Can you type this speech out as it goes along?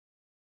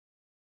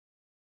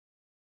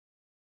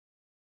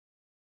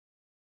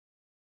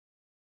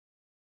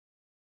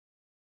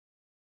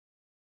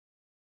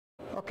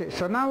Okay,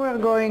 so now we're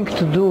going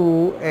to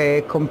do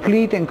a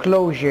complete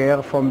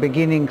enclosure from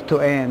beginning to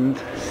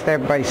end,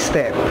 step by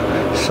step.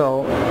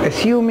 So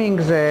assuming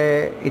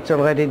that it's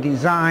already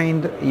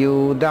designed,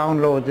 you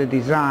download the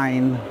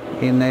design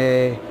in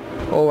a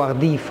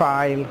ORD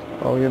file,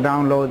 or you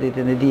download it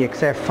in a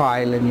DXF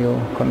file and you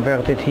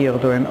convert it here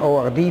to an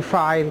ORD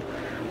file.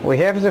 We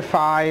have the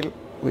file,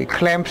 we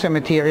clamp the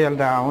material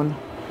down,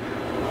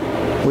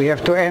 we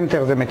have to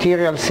enter the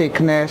material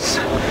thickness,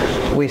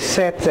 we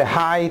set the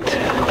height.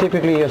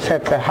 Typically you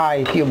set the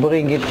height, you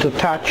bring it to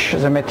touch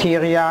the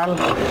material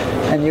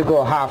and you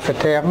go half a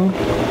turn,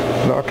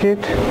 lock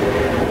it.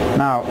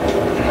 Now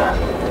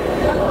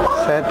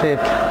set it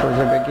to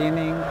the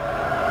beginning,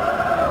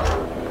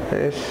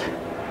 this.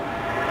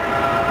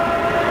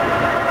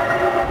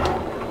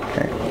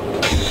 Okay.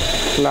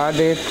 Flood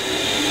it.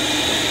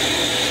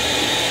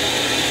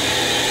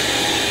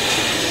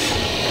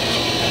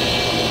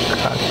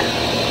 Cut.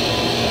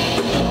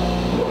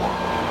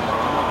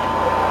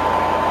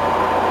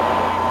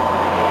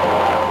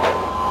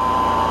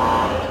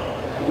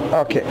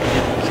 Okay,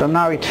 so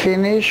now it's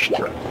finished.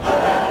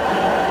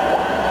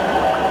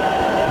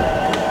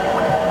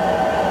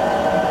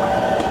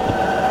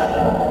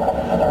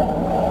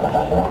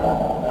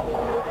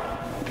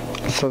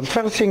 So the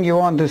first thing you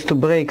want is to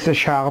break the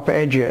sharp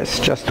edges,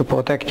 just to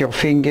protect your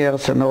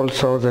fingers and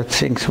also that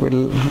things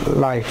will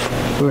lay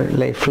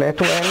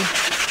flat well.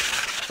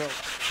 So,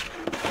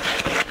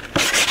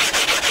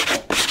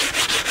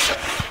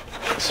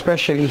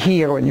 especially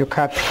here when you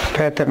cut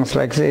patterns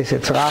like this,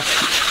 it's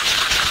rough.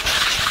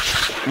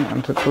 I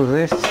want to do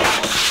this.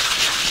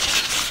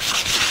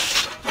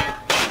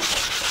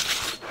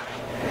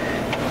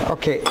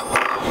 Okay,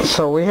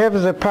 so we have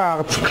the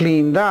parts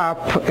cleaned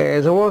up.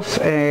 There was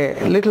a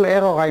little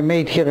error I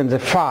made here in the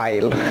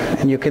file,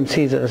 and you can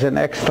see there's an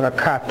extra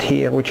cut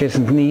here which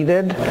isn't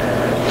needed.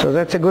 So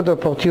that's a good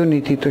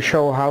opportunity to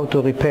show how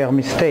to repair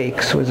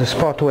mistakes with a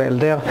spot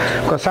welder,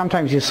 because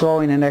sometimes you throw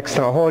in an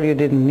extra hole you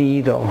didn't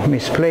need, or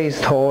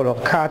misplaced hole or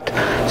cut,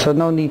 so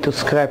no need to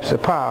scrap the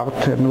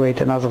part and wait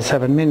another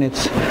 7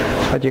 minutes,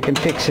 but you can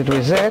fix it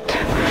with that.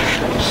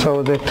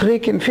 So the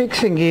trick in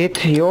fixing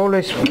it, you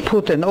always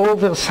put an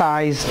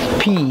oversized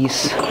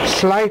piece,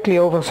 slightly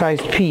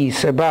oversized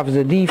piece above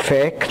the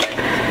defect,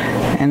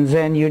 and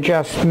then you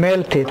just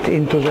melt it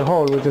into the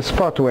hole with a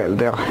spot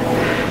welder.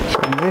 So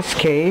in this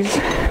case,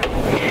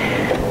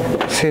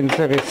 since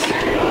there is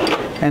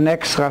an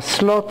extra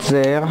slot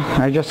there,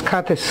 I just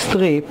cut a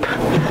strip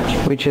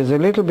which is a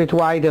little bit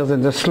wider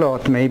than the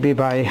slot, maybe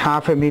by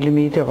 0.5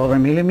 millimeter or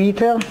 1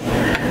 millimeter.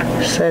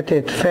 Set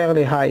it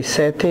fairly high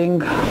setting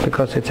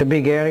because it's a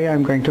big area.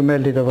 I'm going to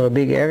melt it over a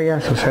big area,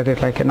 so set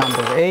it like a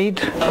number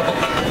 8.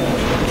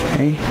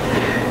 Okay.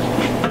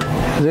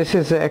 This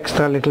is the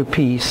extra little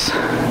piece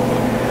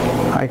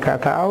I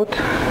cut out.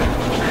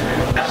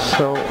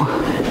 So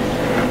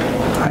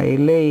I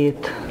lay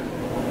it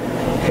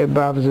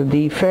above the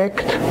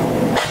defect.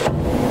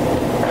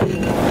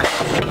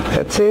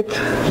 That's it.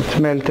 It's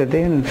melted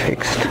in and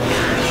fixed.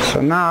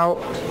 So now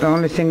the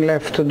only thing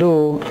left to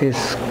do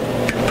is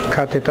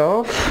cut it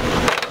off,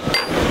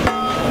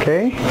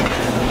 okay,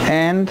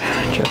 and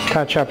just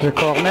touch up the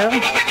corner,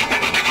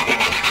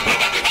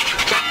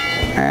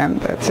 and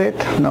that's it,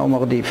 no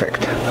more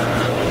defect.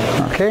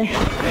 Okay,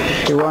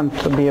 if you want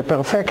to be a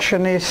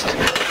perfectionist,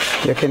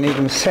 you can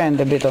even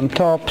sand a bit on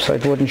top so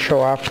it wouldn't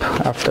show up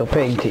after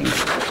painting.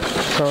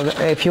 So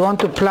if you want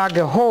to plug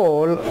a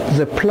hole,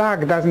 the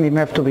plug doesn't even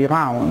have to be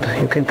round.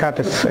 You can cut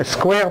a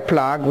square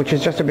plug, which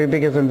is just a bit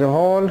bigger than the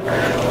hole,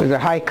 with a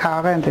high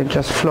current, and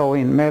just flow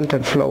in, melt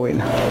and flow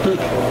in.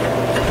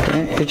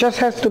 Okay. It just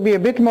has to be a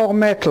bit more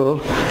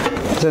metal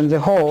than the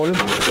hole,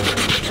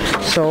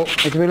 so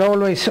it will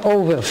always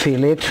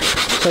overfill it,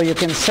 so you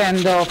can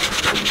sand off.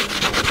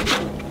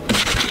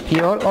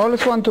 You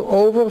always want to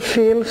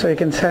overfill, so you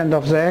can sand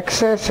off the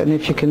excess, and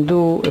if you can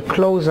do a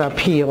close-up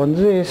here on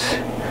this,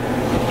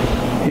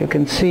 you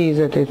can see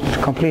that it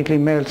completely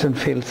melts and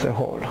fills the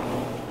hole.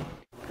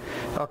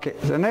 Okay,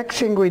 the next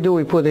thing we do,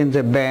 we put in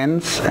the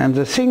bends, and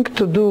the thing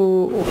to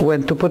do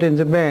when to put in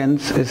the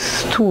bends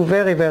is two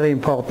very, very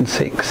important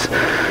things.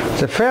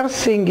 The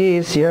first thing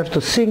is you have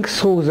to think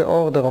through the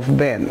order of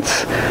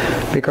bends,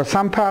 because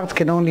some parts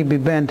can only be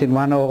bent in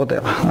one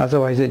order,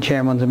 otherwise they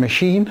jam on the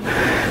machine.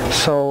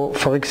 So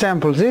for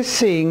example, this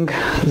thing,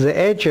 the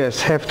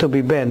edges have to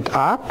be bent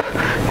up,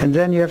 and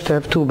then you have to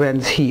have two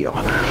bends here.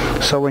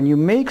 So when you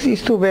make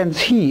these two bends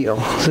here,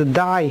 the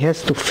die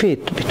has to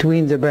fit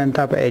between the bent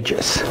up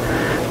edges.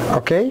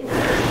 Okay?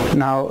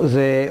 Now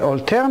the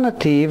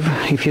alternative,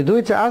 if you do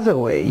it the other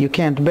way, you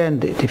can't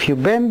bend it. If you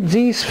bend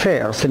these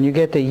first and you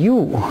get a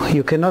U,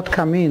 you cannot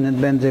come in and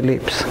bend the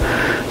lips.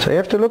 So you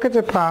have to look at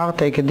the part,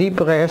 take a deep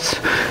breath,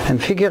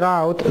 and figure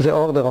out the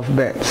order of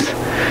bends.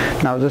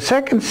 Now the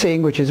second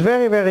thing, which is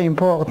very, very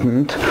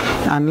important,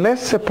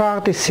 unless the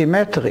part is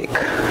symmetric,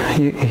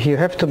 you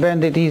have to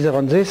bend it either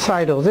on this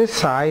side or this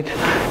side,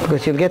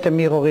 because you'll get a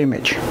mirror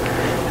image.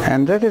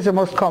 And that is the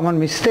most common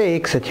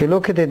mistake, that you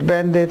look at it,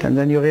 bend it, and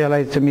then you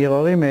realize it's a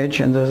mirror image,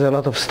 and there's a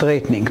lot of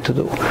straightening to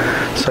do.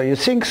 So you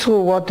think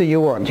through, what do you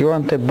want? You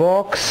want a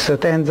box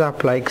that ends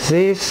up like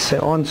this, an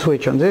on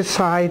switch on this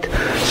side,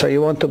 so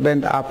you want to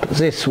bend up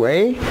this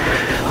way.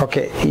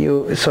 Okay,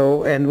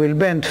 and we'll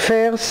bend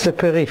first the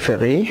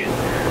periphery,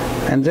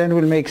 and then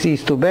we'll make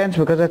these two bends,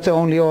 because that's the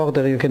only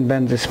order you can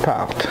bend this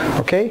part.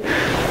 Okay,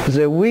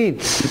 the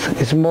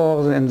width is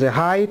more than the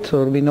height, so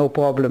there'll be no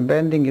problem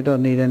bending. You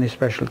don't need any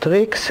special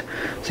tricks.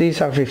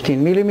 These are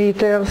 15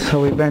 millimeters,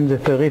 so we bend the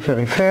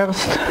periphery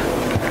first.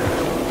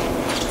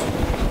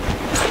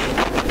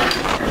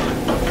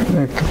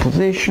 Back to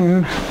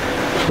position.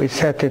 We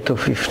set it to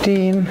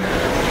 15.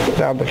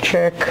 Double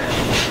check.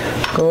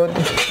 Good.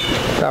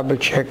 Double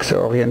check the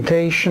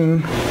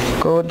orientation.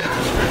 Good.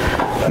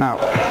 Now,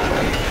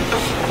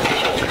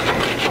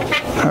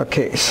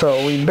 okay,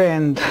 so we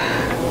bend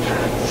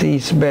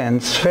these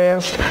bends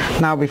first.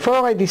 Now,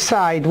 before I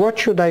decide what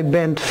should I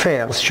bend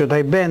first, should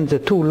I bend the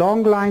two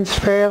long lines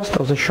first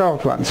or the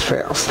short ones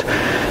first?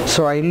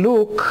 So I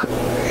look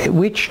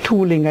which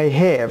tooling I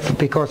have,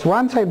 because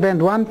once I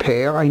bend one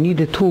pair, I need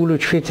a tool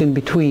which fits in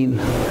between.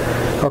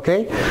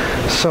 Okay?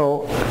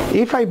 So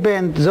if I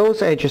bend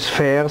those edges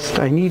first,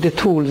 I need a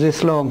tool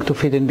this long to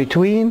fit in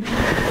between,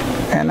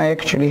 and I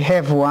actually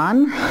have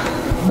one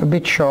a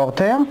bit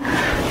shorter.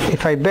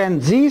 If I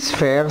bend these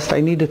first, I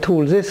need a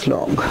tool this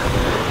long,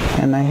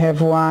 and I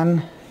have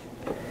one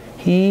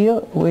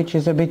here which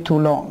is a bit too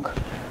long,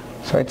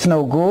 so it's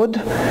no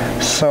good.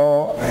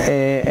 So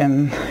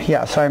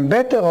so I'm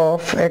better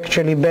off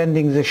actually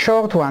bending the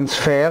short ones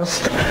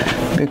first,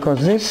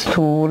 because this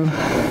tool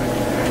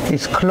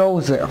is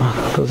closer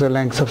to the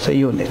length of the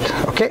unit.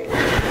 Okay,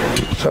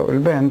 so we'll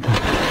bend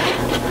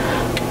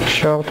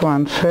short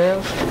ones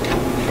first.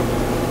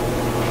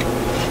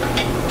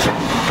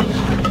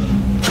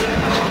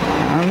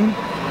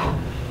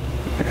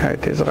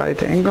 It is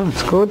right angle,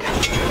 it's good.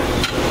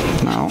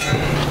 Now,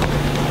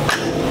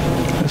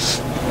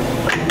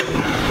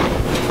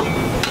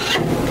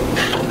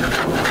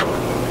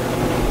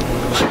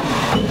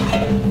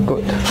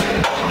 good.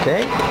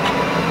 Okay.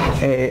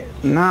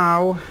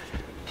 Now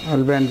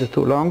I'll bend the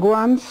two long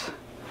ones,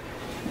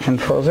 and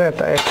for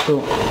that I have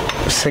to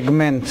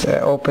segment,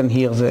 open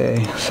here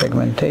the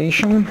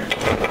segmentation.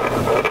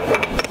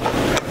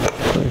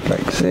 Do it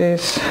like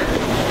this.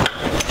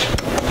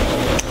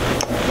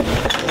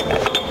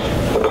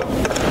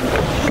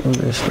 Do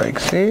this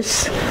like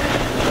this.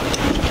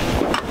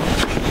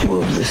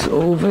 Move this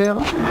over.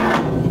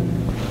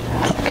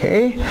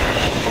 Okay,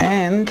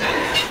 and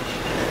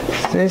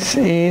this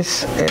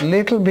is a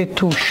little bit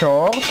too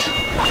short,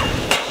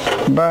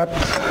 but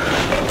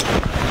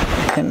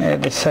you can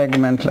add a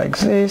segment like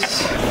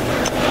this,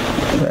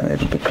 then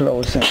it'll be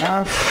close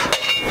enough.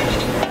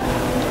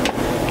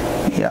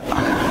 Yeah,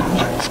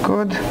 that's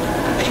good.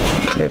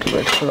 A little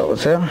bit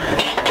closer.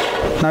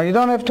 Now you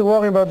don't have to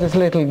worry about this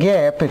little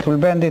gap. It will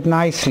bend it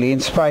nicely in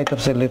spite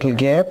of the little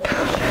gap,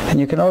 and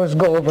you can always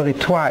go over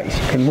it twice.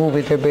 You can move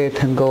it a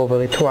bit and go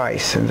over it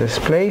twice in this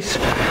place.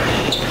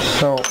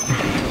 So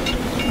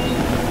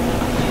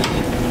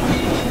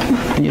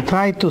you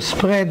try to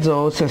spread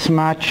those as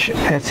much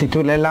as it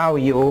will allow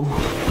you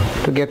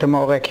to get a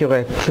more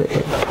accurate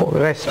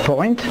rest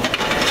point.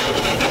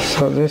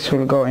 So this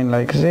will go in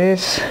like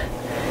this.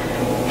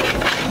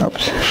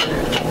 Oops.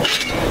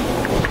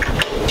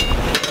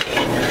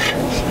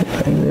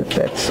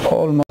 That's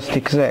almost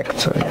exact,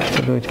 so you have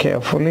to do it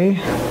carefully.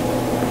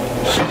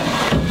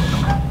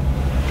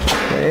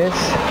 This.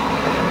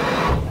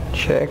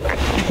 Check.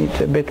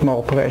 Need a bit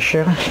more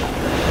pressure,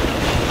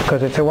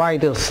 because it's a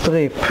wider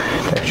strip.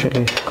 It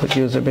actually could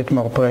use a bit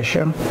more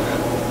pressure.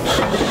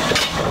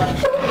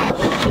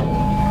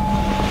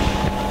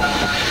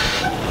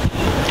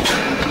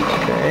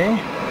 Okay.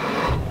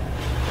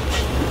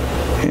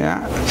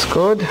 Yeah, that's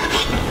good.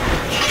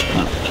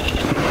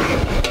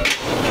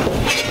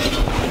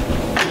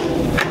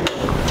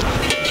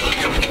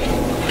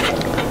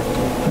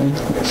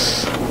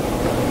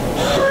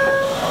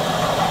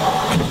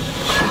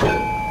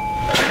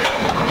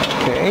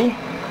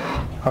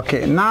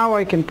 Okay, now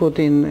I can put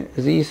in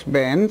these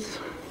bends,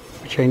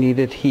 which I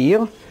needed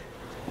here.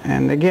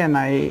 And again,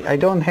 I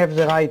don't have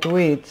the right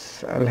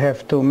width. I'll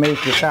have to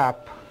make it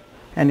up.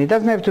 And it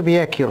doesn't have to be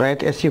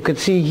accurate. As you can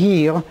see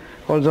here,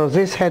 although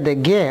this had a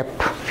gap,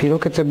 if you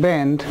look at the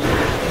bend,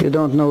 you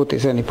don't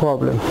notice any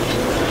problem.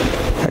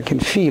 I can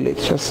feel it,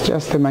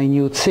 just a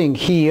minute thing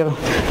here,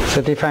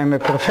 that if I'm a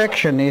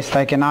perfectionist,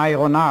 I can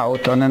iron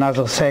out on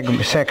another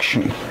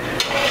section.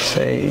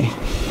 Say,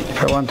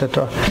 if I wanted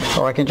to,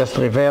 or I can just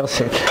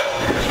reverse it.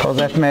 For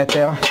that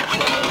matter,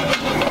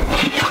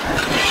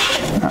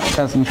 it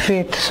doesn't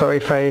fit, so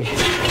if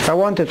I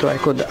wanted to, I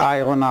could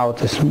iron out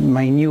this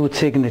minute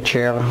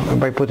signature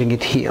by putting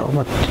it here,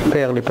 but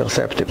barely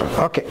perceptible.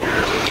 Okay,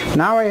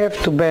 now I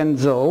have to bend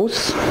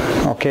those.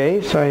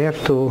 Okay, so I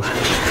have to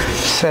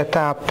set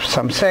up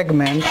some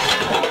segments.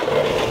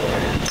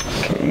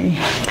 Okay,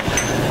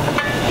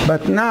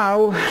 but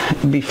now,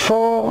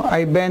 before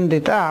I bend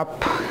it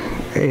up,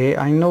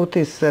 I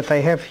noticed that I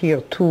have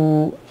here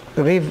two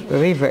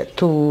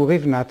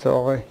riv nuts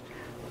or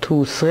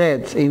two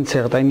threads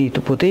insert I need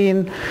to put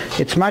in.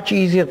 It's much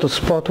easier to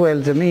spot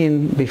weld them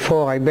in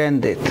before I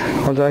bend it.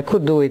 Although I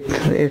could do it,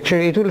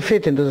 actually it will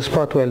fit into the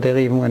spot welder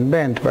even when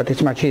bent, but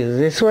it's much easier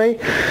this way.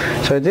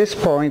 So at this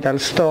point I'll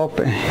stop,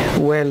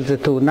 weld the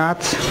two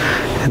nuts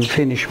and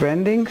finish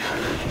bending.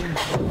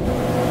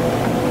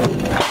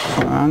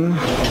 One.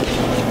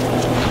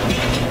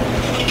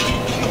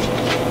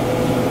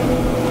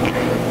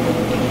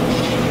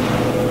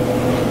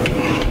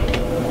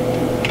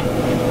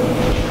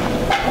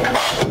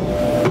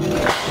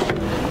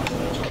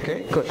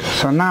 Good.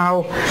 So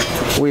now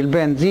we'll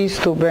bend these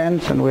two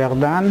bends and we are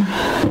done.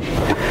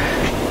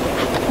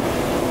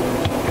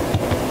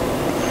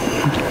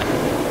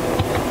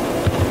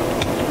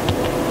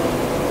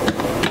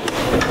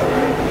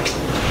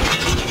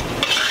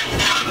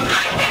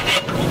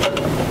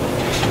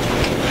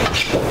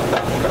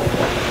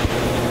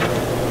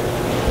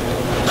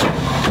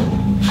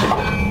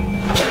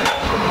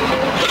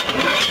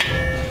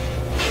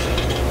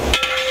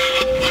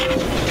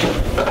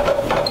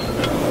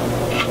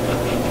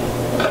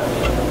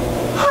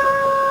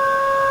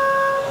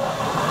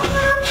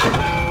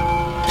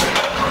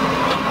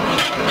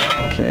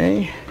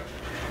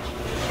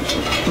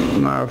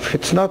 Now if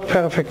it's not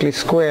perfectly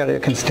square, you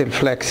can still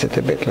flex it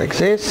a bit like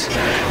this.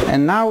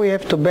 And now we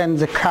have to bend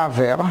the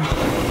cover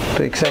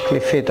to exactly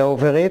fit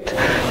over it.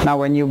 Now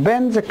when you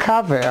bend the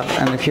cover,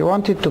 and if you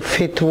want it to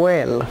fit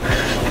well,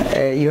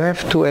 you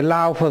have to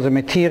allow for the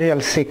material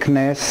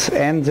thickness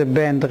and the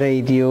bend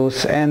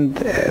radius and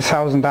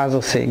 1,000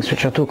 other things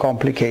which are too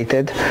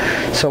complicated.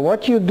 So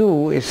what you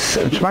do is,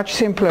 it's much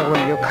simpler.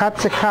 When you cut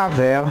the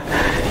cover,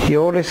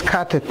 you always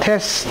cut a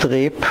test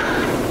strip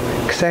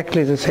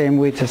exactly the same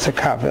width as the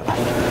cover.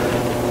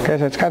 Okay,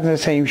 so it's cut on the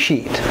same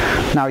sheet.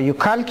 Now you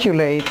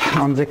calculate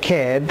on the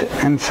CAD,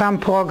 and some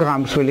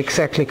programs will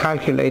exactly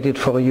calculate it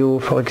for you.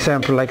 For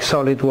example, like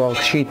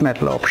SolidWorks sheet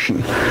metal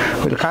option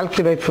will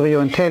calculate for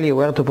you and tell you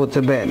where to put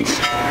the bends.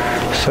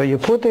 So you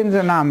put in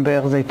the number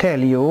they tell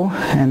you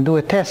and do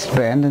a test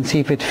bend and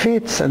see if it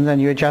fits, and then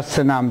you adjust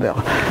the number.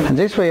 And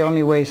this way you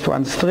only waste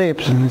one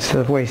strip instead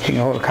of wasting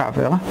a whole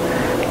cover.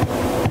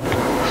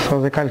 So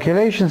the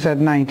calculation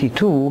said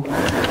 92.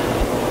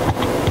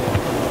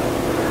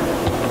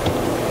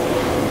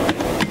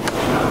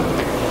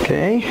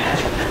 Okay,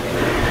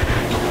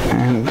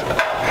 and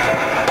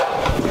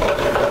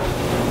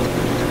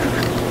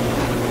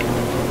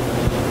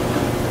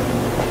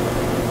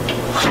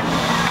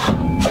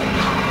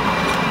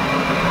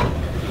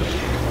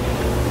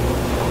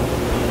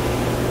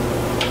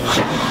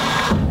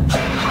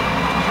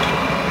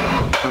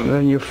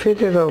then you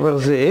fit it over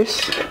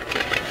this,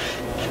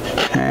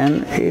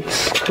 and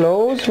it's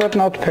close but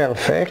not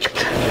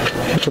perfect,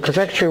 because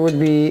actually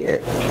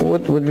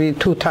would be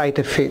too tight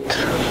a fit.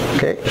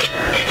 Okay.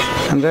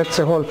 And that's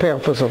the whole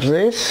purpose of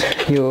this.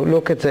 You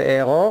look at the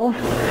error.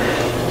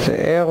 The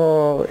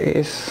error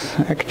is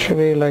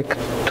actually like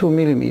 2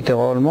 millimeters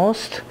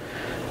almost.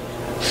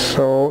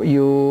 So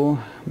you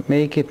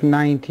make it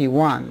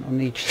 91 on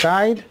each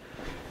side.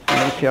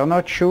 And if you're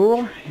not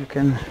sure, you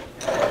can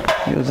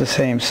use the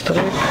same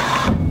strip.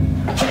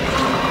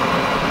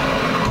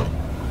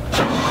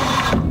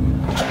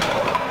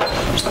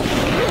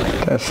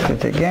 Test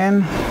it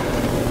again.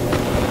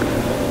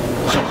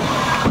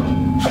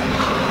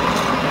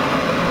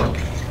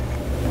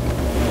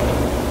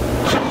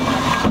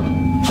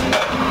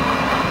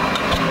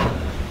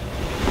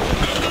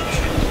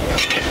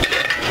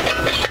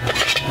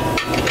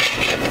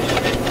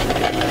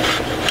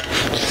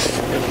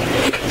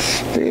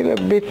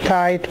 A bit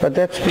tight, but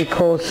that's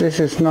because this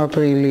is not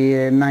really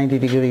a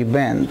 90-degree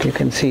bend. You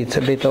can see it's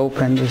a bit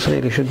open. This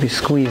really should be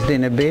squeezed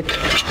in a bit,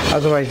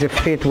 otherwise the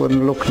fit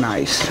wouldn't look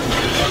nice.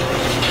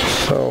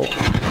 So,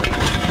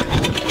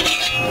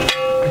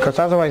 because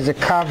otherwise the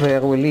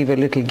cover will leave a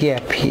little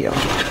gap here.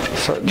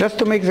 So just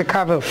to make the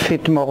cover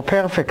fit more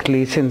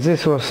perfectly, since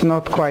this was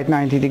not quite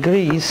 90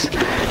 degrees,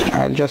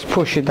 I'll just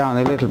push it down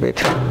a little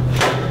bit.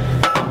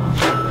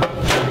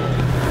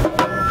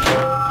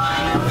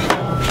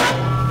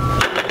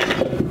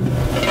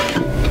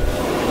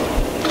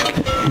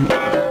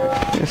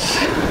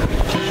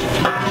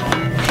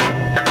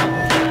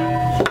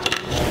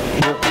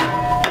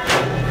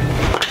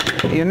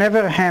 You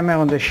never hammer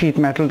on the sheet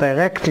metal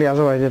directly,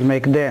 otherwise it'll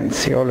make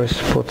dents. You always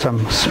put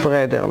some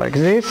spreader like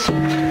this.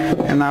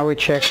 And now we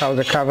check how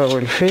the cover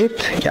will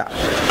fit. Yeah.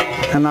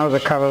 And now the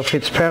cover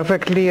fits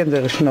perfectly and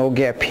there is no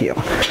gap here.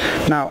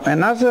 Now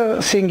another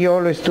thing you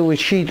always do with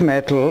sheet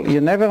metal, you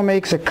never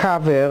make the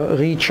cover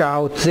reach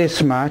out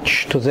this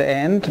much to the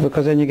end,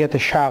 because then you get a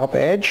sharp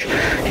edge.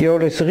 You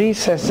always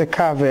recess the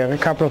cover a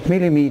couple of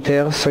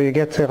millimeters so you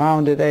get the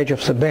rounded edge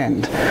of the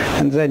bend,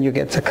 and then you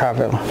get the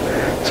cover.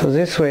 So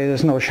this way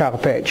there's no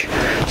sharp edge.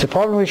 The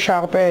problem with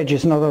sharp edge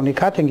is not only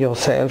cutting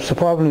yourself, the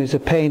problem is the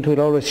paint will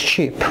always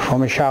chip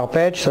from a sharp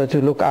edge, so it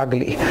will look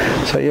ugly.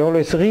 So you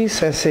always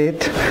recess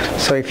it,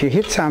 so if you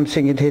hit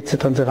something, it hits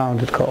it on the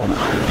rounded corner.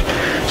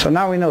 So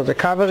now we know the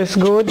cover is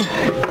good.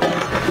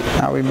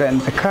 Now we bend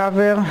the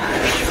cover.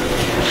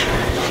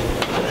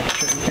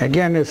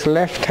 Again, it's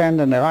left hand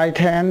and the right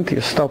hand.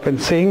 You stop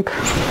and think.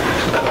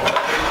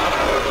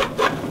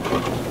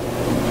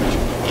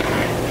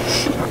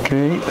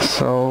 Okay,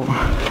 so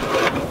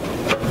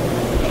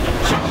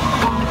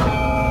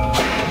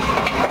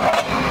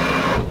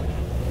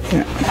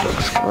yeah,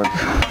 looks good.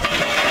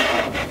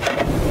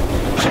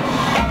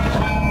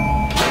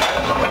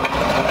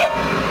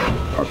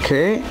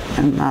 Okay,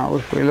 and now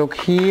if we look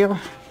here,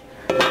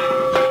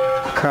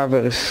 cover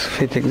is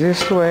fitting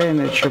this way and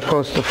it's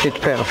supposed to fit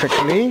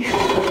perfectly.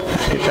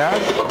 It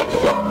does.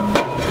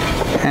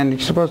 And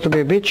it's supposed to be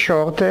a bit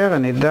shorter,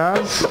 and it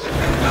does.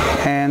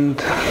 And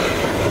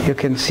you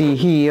can see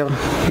here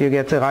you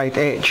get the right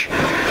edge.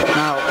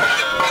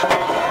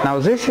 Now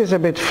this is a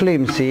bit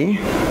flimsy.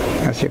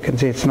 As you can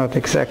see, it's not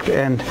exact,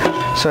 and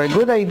so a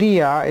good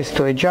idea is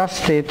to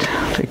adjust it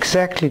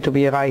exactly to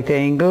be a right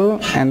angle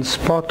and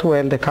spot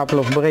weld a couple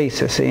of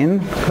braces in,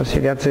 because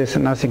you got this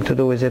and nothing to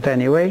do with it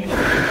anyway.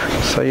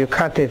 So you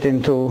cut it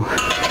into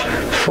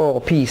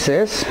 4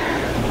 pieces.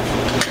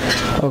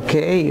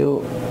 Okay,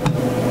 you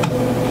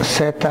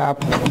set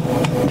up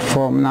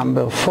from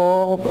number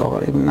 4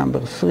 or even number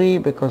 3,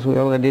 because we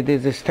already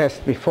did this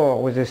test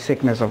before with the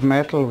thickness of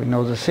metal. We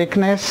know the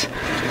thickness.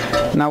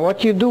 Now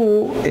what you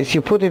do is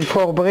you put in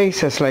 4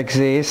 braces like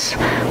this,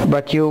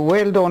 but you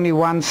weld only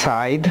one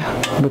side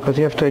because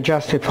you have to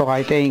adjust it for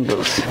right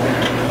angles.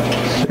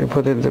 So you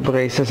put in the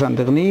braces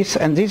underneath,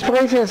 and these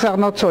braces are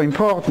not so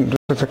important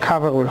because the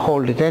cover will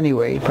hold it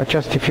anyway, but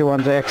just if you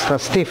want the extra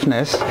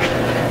stiffness,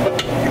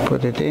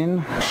 put it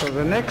in. So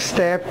the next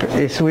step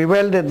is, we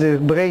welded the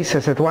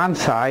braces at one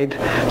side,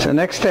 so the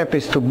next step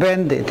is to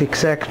bend it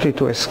exactly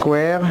to a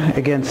square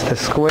against a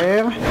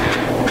square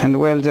and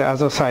weld the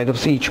other side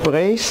of each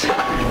brace.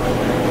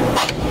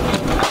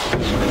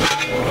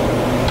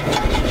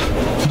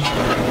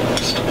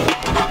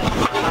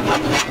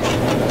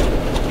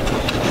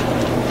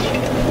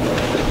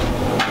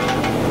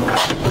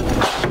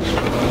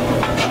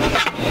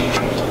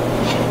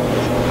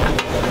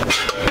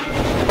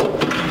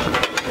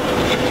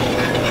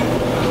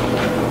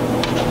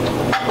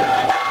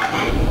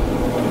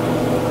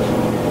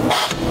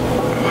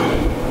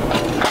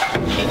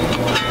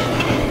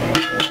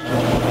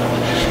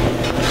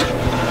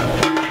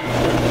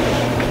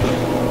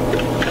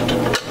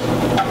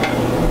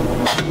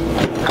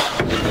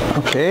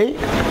 Okay,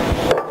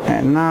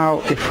 and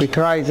now if we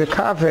try the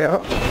cover,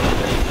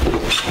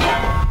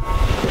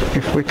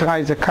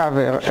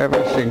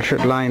 everything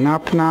should line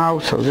up now.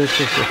 So this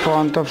is the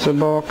front of the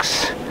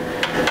box.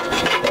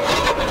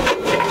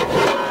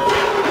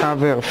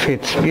 Cover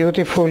fits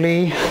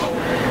beautifully.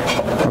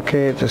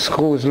 Okay, the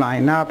screws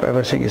line up,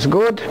 everything is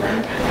good.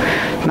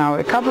 Now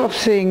a couple of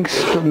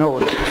things to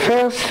note.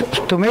 First,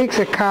 to make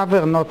the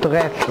cover not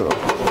rattle,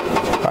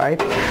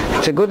 right?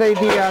 It's a good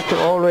idea to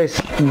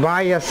always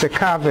bias the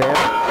cover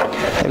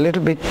a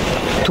little bit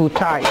too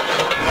tight.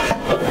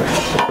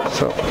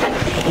 So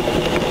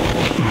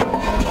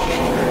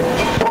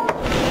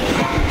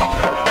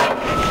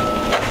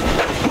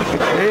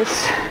like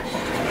this.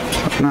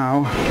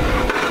 Now,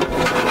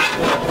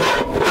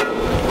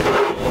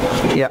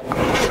 yeah,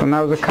 so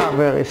now the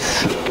cover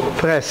is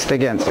pressed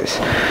against this.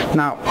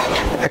 Now,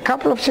 a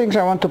couple of things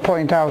I want to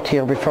point out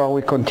here before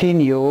we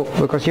continue,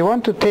 because you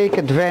want to take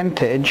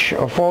advantage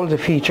of all the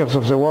features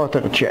of the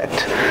water jet.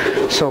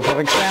 So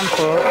for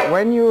example,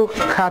 when you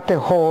cut a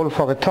hole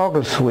for a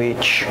toggle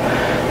switch,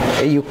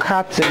 you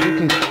cut the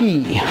little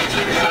key,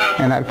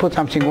 and I'll put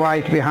something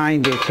white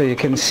behind it so you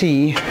can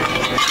see.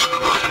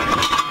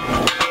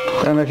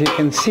 I don't know if you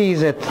can see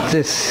that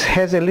this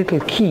has a little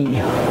key.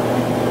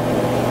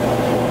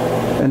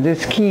 And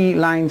this key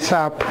lines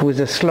up with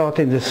the slot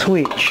in the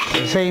switch.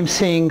 The same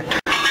thing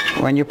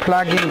when you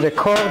plug in the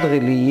cord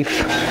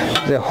relief,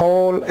 the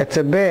hole at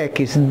the back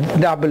is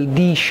double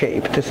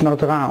D-shaped, it's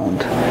not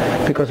round.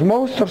 Because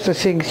most of the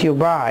things you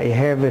buy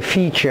have a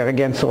feature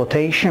against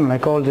rotation,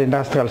 like all the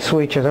industrial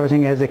switches,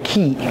 everything has a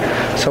key.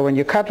 So when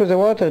you cut with a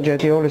water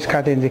jet, you always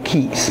cut in the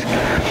keys.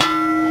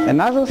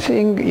 Another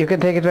thing, you can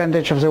take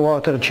advantage of the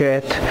water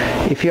jet.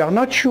 If you are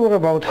not sure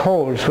about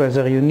holes,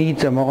 whether you need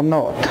them or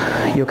not,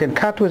 you can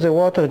cut with the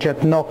water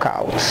jet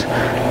knockouts.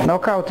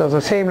 Knockouts are the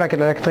same like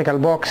electrical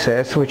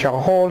boxes, which are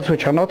holes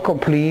which are not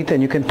complete,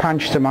 and you can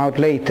punch them out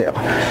later.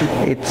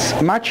 It's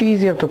much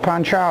easier to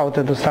punch out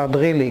than to start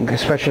drilling,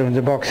 especially when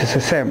the box is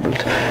assembled.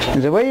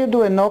 And the way you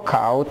do a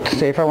knockout,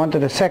 say if I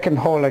wanted a second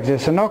hole like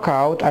this, a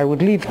knockout, I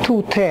would leave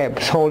 2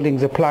 tabs holding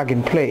the plug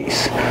in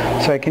place,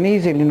 so I can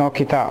easily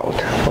knock it out.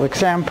 For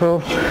example,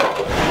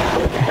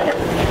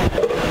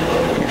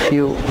 if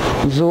you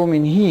zoom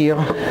in here,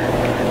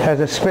 has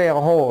a spare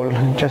hole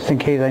just in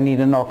case I need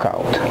a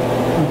knockout.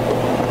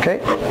 Okay,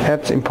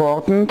 that's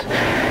important.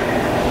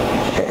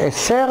 A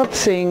third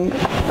thing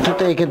to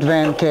take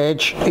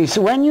advantage is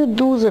when you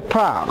do the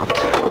part,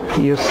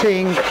 you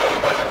think,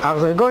 are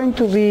there going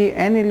to be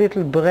any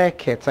little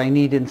brackets I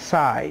need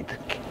inside?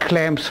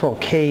 Clamps for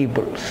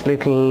cables,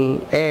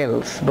 little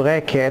L's,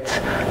 brackets.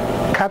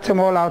 cut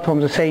them all out from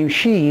the same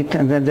sheet,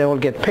 and then they all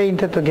get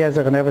painted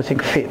together and everything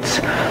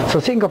fits. So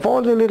think of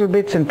all the little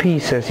bits and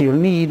pieces you'll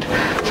need.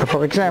 So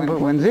for example,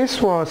 when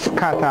this was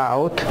cut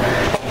out,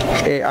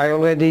 I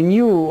already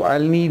knew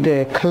I'll need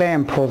a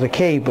clamp for the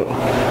cable.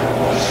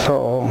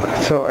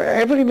 So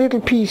every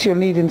little piece you'll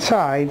need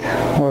inside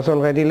was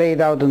already laid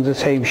out on the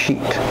same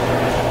sheet.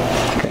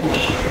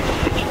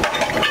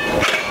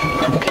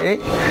 Okay.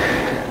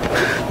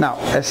 Now,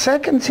 a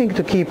second thing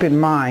to keep in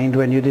mind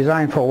when you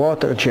design for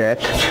water jet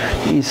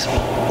is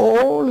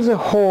all the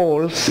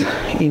holes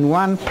in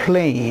one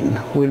plane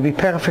will be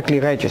perfectly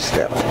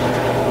registered,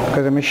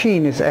 because the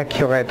machine is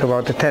accurate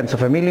about a tenth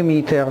of a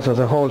millimeter, so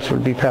the holes will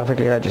be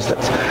perfectly registered.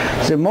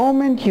 The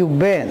moment you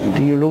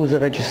bend, you lose the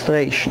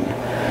registration,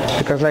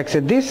 because like the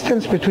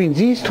distance between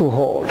these two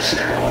holes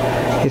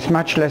is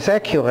much less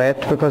accurate,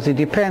 because it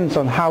depends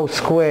on how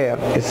square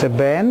is the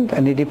bend,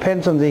 and it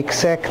depends on the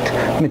exact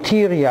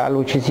material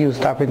which is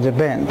used up in the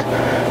bend.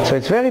 So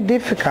it's very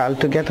difficult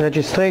to get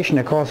registration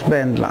across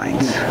bend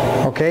lines.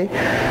 Okay,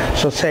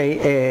 so say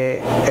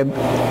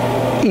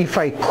if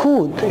I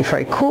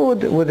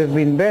could, would have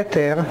been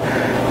better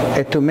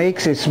to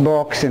make this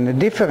box in a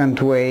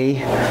different way,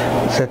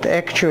 that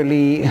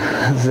actually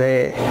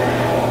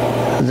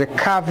the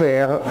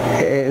cover,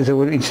 there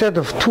will, instead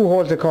of two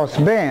holes across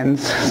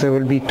bends, there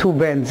will be two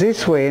bends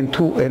this way and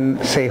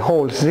say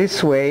holes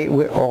this way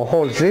or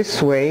holes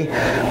this way,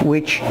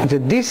 which the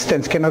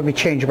distance cannot be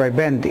changed by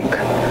bending.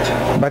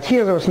 But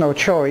here there was no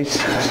choice,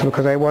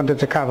 because I wanted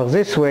the cover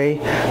this way,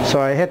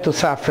 so I had to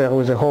suffer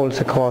with the holes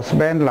across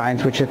bend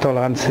lines, which the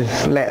tolerance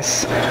is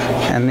less.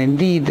 And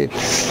indeed,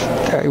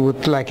 I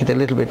would like it a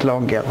little bit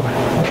longer.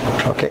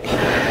 Okay.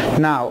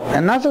 Now,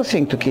 another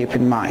thing to keep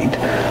in mind,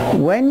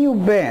 when you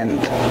bend,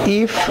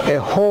 if a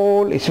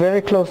hole is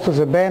very close to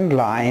the bend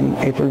line,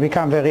 it will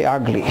become very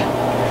ugly,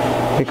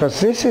 because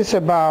this is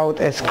about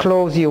as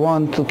close you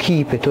want to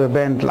keep it to a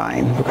bend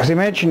line. Because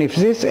imagine if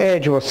this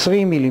edge was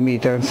 3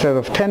 millimeter instead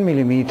of 10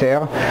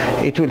 millimeter,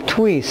 it will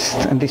twist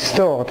and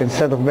distort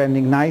instead of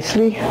bending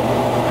nicely.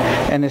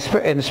 And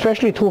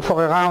especially true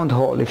for a round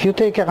hole. If you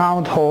take a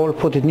round hole,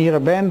 put it near a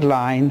bend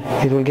line,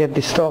 it will get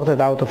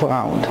distorted out of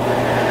round.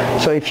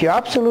 So if you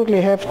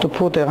absolutely have to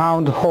put a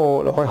round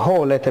hole or a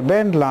hole at a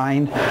bend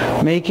line,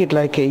 make it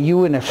like a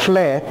U in a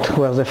flat,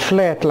 where the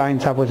flat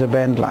lines up with the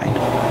bend line,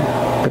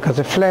 because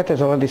the flat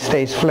already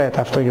stays flat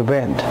after you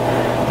bend.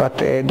 But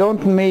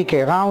don't make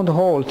a round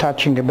hole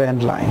touching a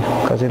bend line,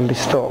 because it'll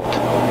distort.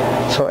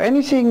 So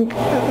anything,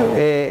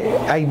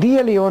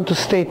 ideally you want to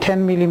stay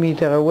 10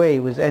 millimeter away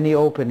with any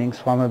openings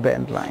from a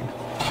bend line.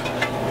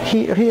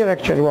 Here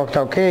actually worked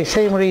okay.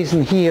 Same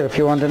reason here, if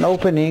you want an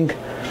opening,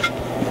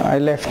 I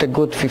left a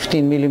good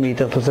 15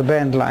 millimeter to the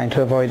bend line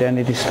to avoid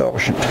any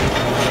distortion.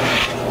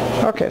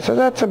 Okay, so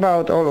that's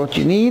about all what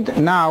you need.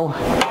 Now,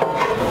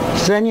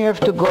 then you have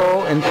to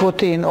go and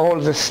put in all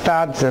the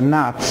studs and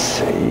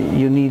nuts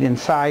you need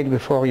inside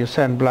before you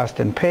sandblast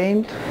and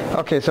paint.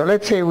 Okay, so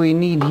let's say we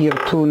need here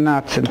 2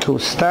 nuts and 2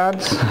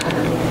 studs.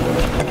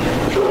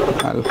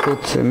 I'll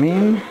put them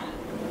in.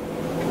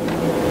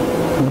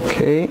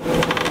 Okay.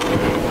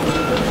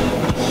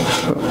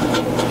 So,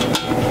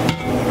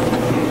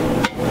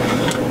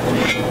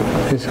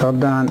 these are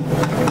done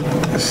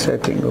a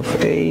setting of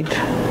 8.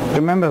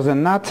 Remember, the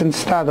nuts and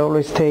stud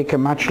always take a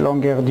much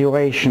longer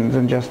duration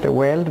than just a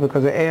weld,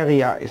 because the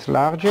area is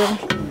larger.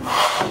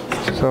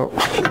 So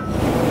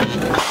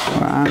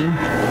 1,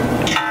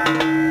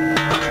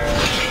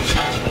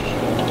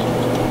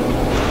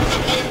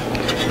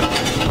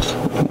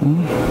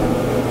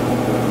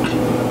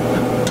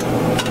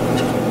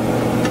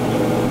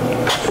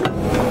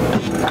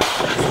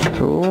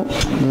 2,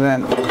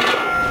 then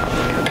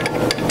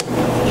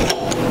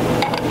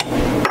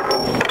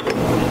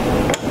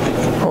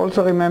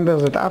also remember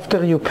that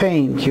after you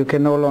paint, you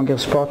can no longer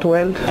spot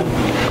weld,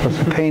 because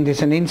the paint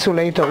is an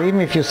insulator.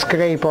 Even if you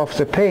scrape off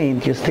the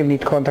paint, you still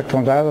need contact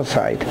from the other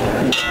side.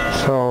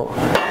 So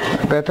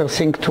better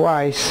think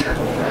twice.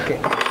 Okay.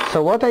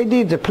 So what I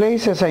did, the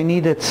places I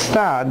needed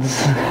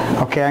studs,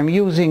 okay, I'm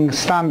using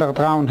standard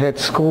round head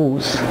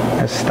screws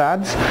as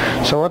studs.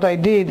 So what I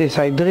did is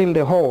I drilled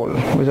a hole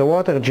with a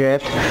water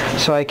jet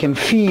so I can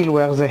feel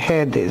where the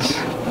head is.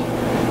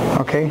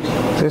 Okay,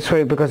 this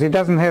way, because it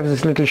doesn't have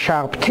this little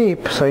sharp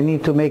tip, so I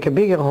need to make a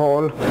bigger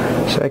hole,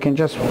 so I can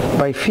just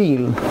by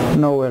feel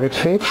know where it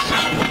fits.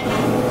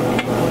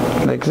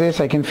 Like this,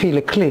 I can feel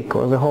a click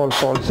where the hole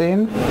falls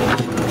in.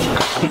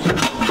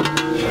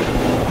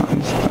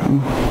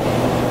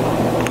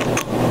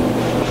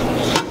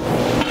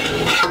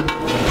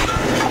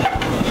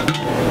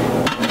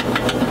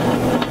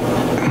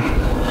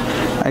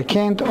 I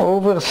can't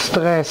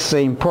overstress the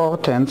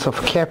importance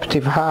of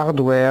captive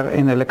hardware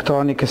in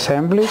electronic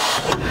assembly,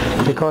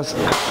 because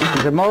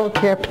the more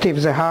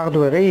captive the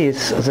hardware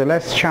is, the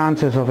less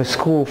chances of a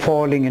screw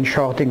falling and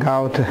shorting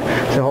out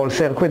the whole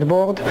circuit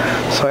board.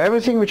 So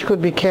everything which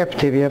could be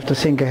captive, you have to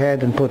think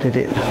ahead and put it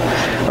in.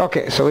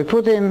 Okay, so we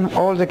put in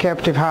all the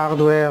captive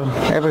hardware,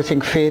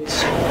 everything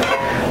fits.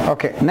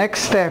 Okay,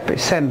 next step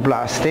is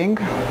sandblasting.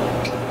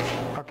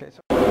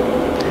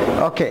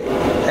 Okay,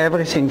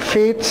 everything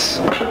fits,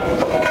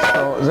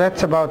 so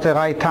that's about the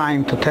right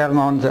time to turn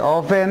on the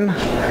oven.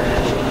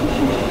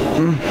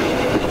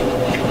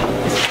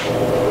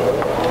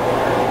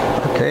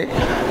 Okay,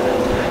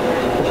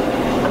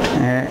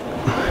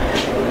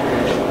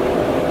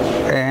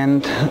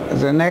 and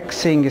the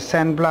next thing is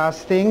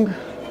sandblasting.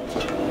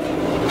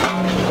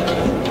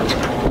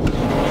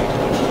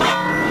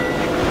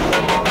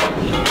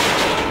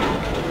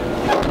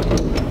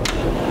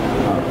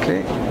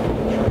 Okay.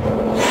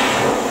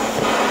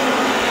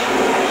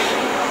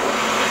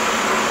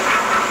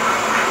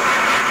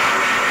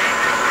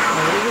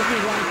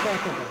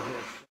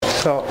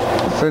 So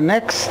the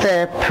next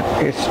step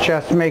is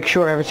just make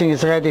sure everything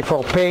is ready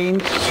for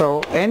paint.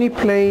 So any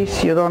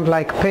place you don't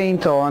like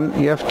paint on,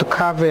 you have to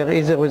cover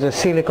either with a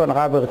silicone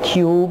rubber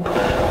tube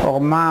or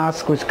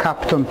mask with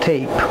Kapton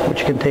tape,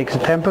 which can take the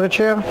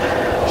temperature.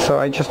 So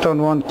I just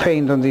don't want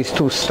paint on these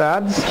two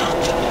studs.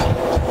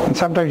 And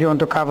sometimes you want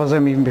to cover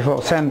them even before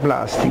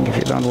sandblasting if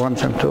you don't want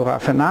them to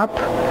roughen up.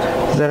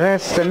 The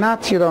rest, the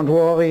nuts, you don't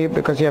worry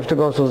because you have to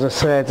go through the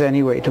threads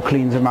anyway to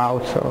clean them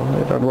out, so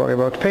you don't worry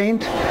about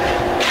paint.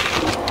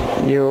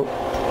 You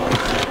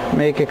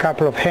make a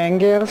couple of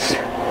hangers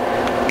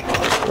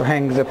to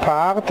hang the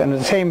part, and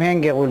the same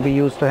hanger will be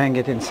used to hang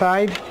it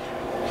inside.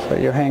 So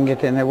you hang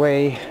it in a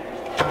way,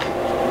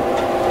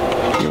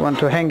 you want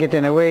to hang it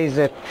in a way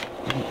that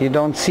you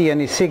don't see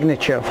any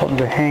signature from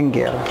the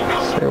hanger.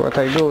 So what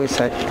I do is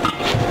I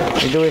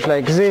do it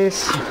like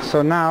this,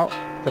 so now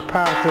the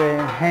part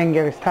the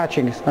hanger is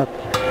touching is not,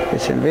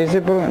 it's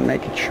invisible, and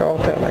make it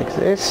shorter like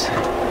this.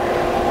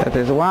 That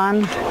is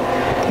one.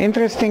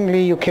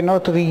 Interestingly, you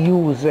cannot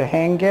reuse the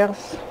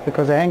hangers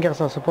because the hangers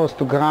are supposed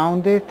to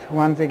ground it.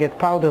 Once they get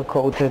powder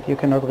coated, you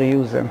cannot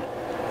reuse them.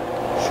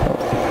 So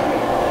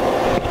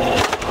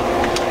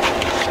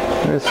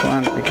this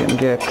one we can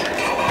get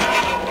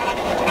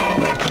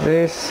like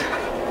this,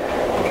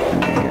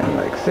 and again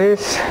like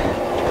this.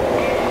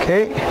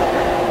 Okay,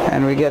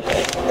 and we get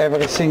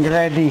everything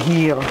ready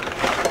here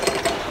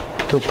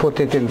to put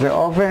it in the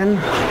oven.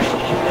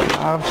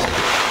 Gloves,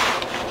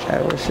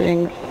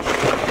 everything.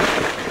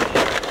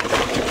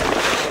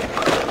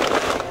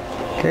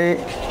 Okay,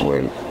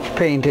 we'll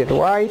paint it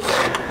white.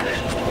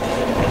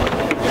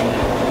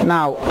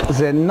 Now,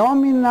 the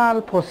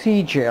nominal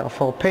procedure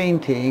for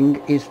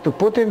painting is to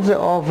put in the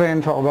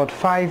oven for about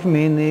 5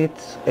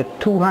 minutes at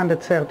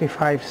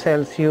 235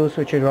 Celsius,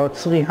 which is about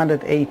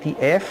 380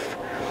 F.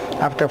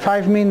 After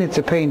 5 minutes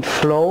the paint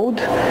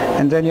flowed,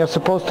 and then you're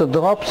supposed to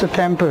drop the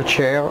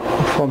temperature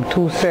from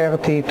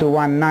 230 to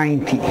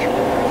 190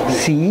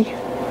 C,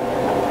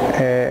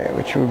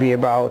 which will be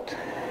about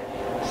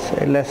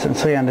less than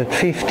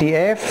 350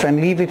 F, and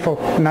leave it for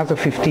another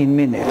 15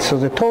 minutes. So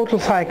the total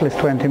cycle is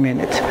 20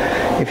 minutes.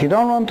 If you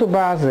don't want to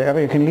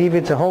bother, you can leave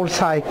it the whole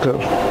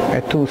cycle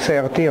at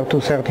 230 or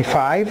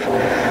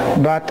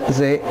 235, but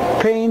the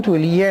paint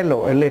will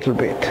yellow a little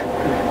bit,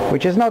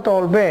 which is not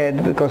all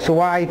bad because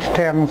white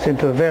turns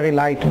into a very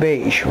light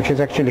beige, which is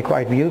actually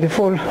quite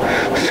beautiful.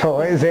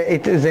 So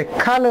the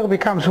color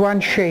becomes one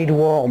shade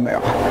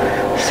warmer,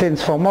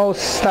 since for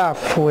most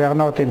stuff we are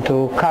not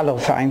into color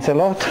science a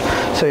lot.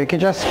 So you can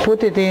just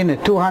put it in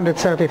at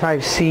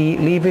 235 C,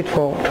 leave it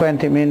for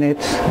 20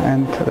 minutes,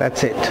 and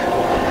that's it.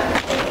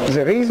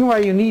 The reason why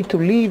you need to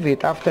leave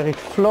it after it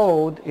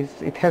flowed is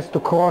it has to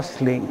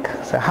cross-link.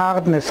 The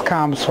hardness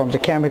comes from the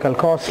chemical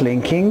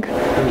cross-linking,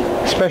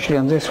 especially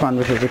on this one,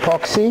 which is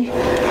epoxy.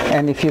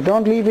 And if you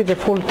don't leave it the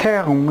full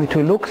term, it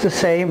will look the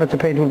same, but the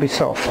paint will be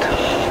soft.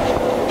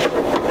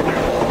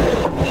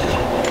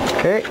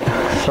 Okay,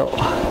 so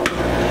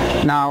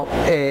now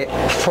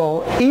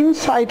for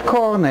inside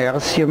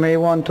corners, you may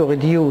want to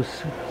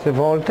reduce the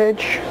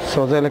voltage,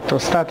 so the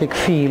electrostatic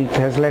field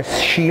has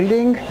less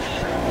shielding.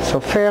 So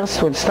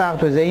first we'll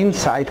start with the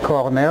inside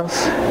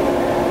corners,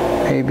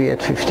 maybe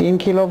at 15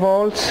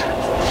 kilovolts.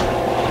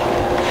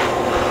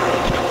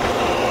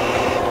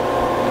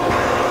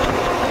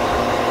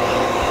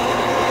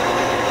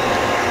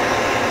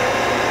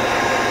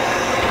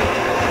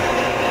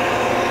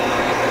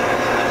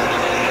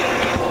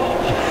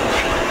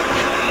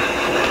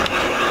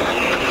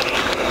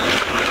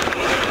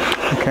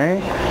 Okay,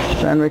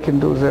 then we can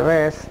do the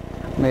rest,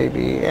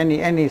 maybe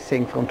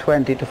anything from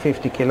 20 to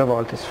 50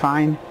 kilovolt is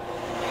fine.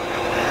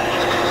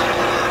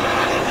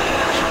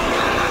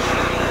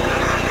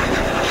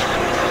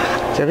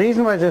 The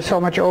reason why there's so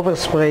much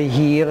overspray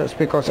here is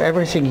because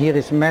everything here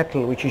is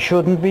metal, which it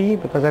shouldn't be,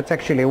 because that's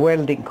actually a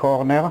welding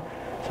corner.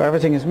 So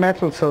everything is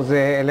metal, so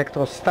the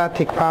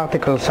electrostatic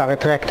particles are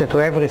attracted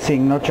to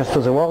everything, not just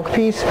to the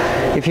workpiece.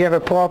 If you have a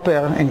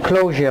proper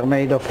enclosure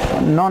made of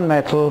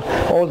non-metal,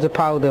 all the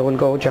powder will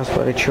go just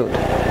where it should.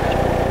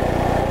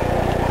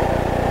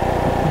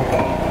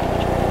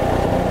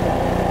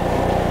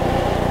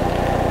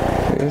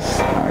 This,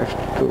 I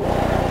have to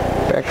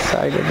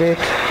backside a bit.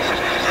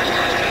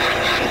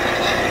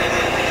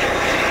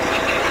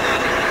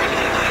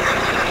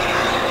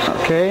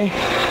 Okay.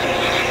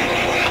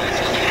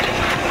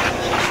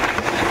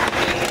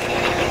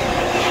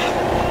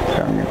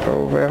 Turn it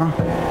over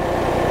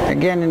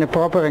again, in a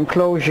proper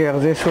enclosure,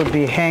 this would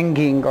be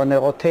hanging on a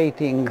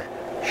rotating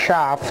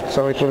shaft,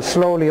 so it will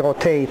slowly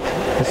rotate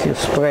as you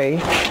spray.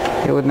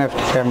 You wouldn't have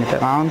to turn it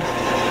around.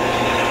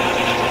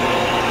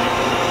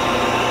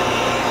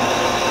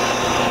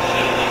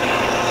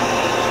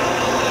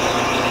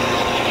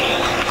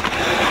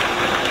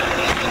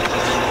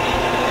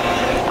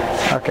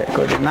 Okay,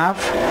 good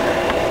enough.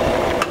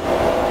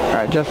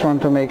 I just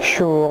want to make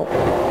sure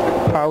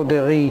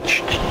powder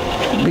reached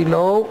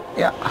below.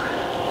 Yeah.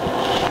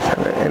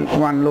 Have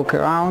one look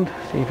around,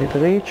 see if it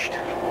reached.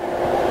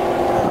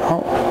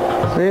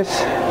 Oh,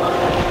 this.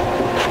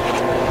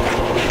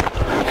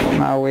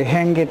 Now we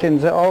hang it in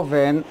the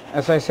oven.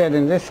 As I said,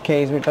 in this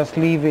case, we just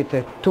leave it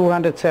at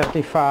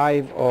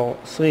 235 or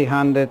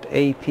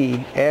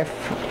 380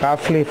 F,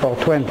 roughly, for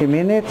 20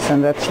 minutes,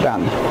 and that's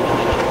done.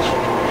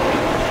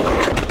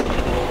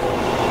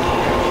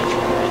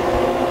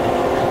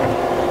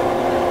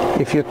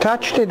 If you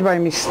touched it by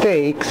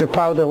mistake, the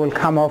powder will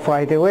come off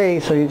right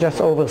away, so you just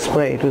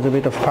overspray it with a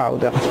bit of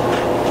powder.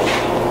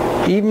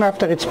 Even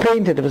after it's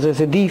painted, if there's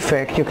a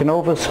defect, you can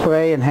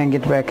overspray and hang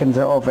it back in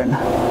the oven.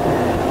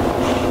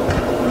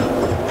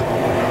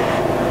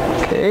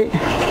 Okay.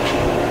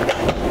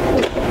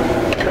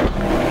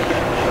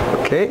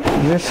 Okay,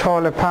 this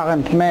whole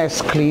apparent mess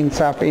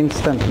cleans up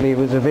instantly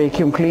with a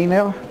vacuum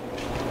cleaner.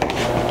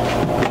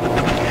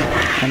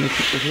 And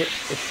if you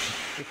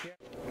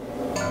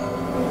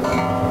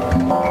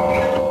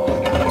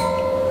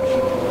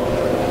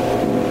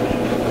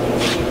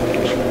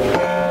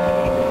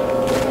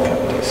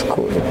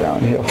cool it down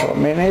here for a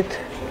minute.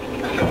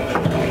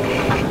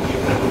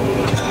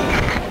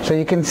 So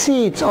you can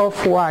see it's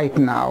off-white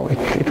now.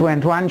 It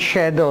went one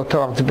shadow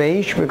towards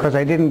beige because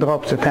I didn't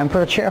drop the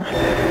temperature,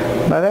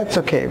 but that's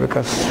okay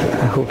because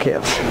who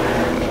cares?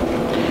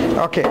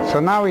 Okay, so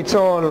now it's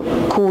all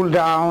cooled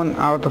down,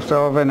 out of the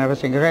oven,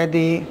 everything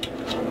ready.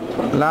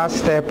 Last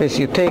step is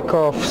you take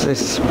off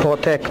these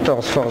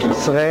protectors for the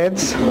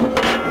threads.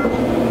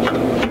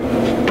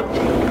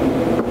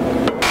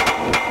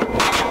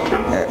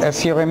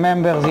 As you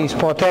remember, these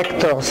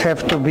protectors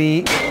have to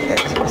be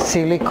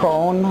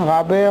silicone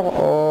rubber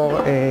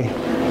or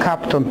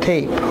Kapton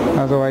tape,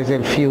 otherwise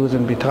they'll fuse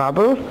and be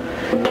trouble.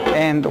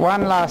 And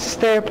one last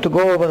step to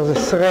go over the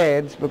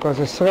threads, because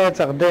the threads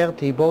are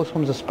dirty both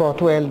from the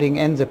spot welding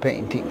and the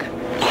painting.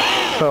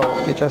 So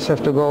you just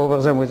have to go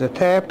over them with a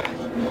tap,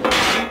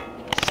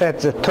 set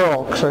the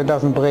torque so it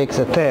doesn't break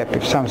the tap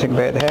if something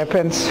bad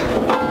happens.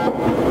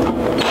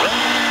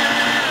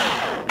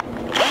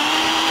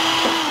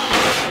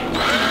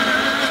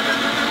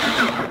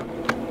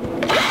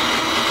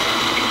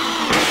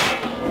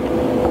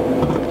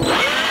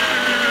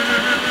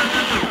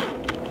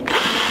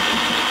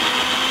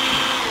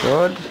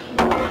 Good.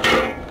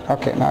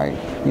 Okay,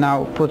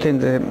 now put in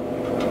the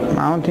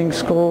mounting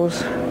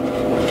screws.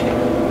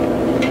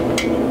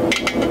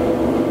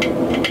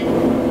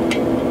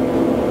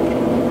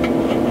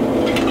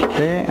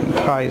 Okay, and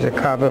try the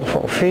cover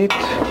for fit.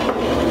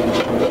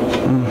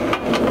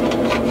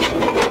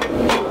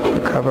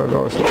 The cover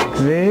goes like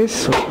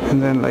this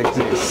and then like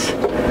this.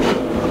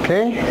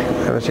 Okay,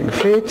 everything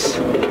fits.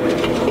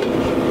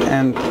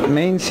 And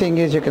main thing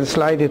is you can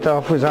slide it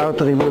off without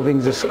removing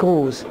the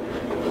screws.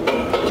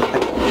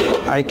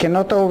 I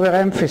cannot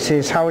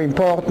overemphasize how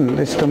important it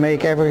is to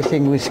make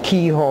everything with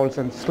keyholes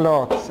and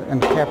slots and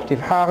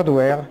captive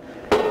hardware,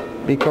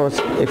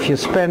 because if you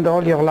spend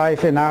all your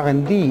life in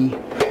R&D,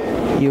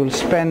 you'll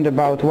spend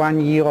about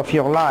 1 year of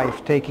your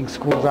life taking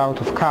screws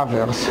out of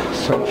covers.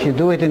 So if you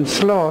do it in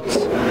slots,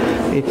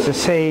 it's the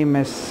same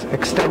as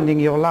extending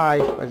your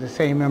life by the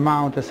same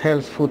amount as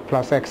health food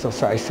plus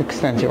exercise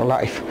extends your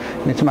life,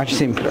 and it's much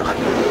simpler.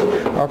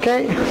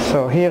 Okay,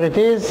 so here it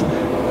is,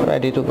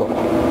 ready to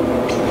go.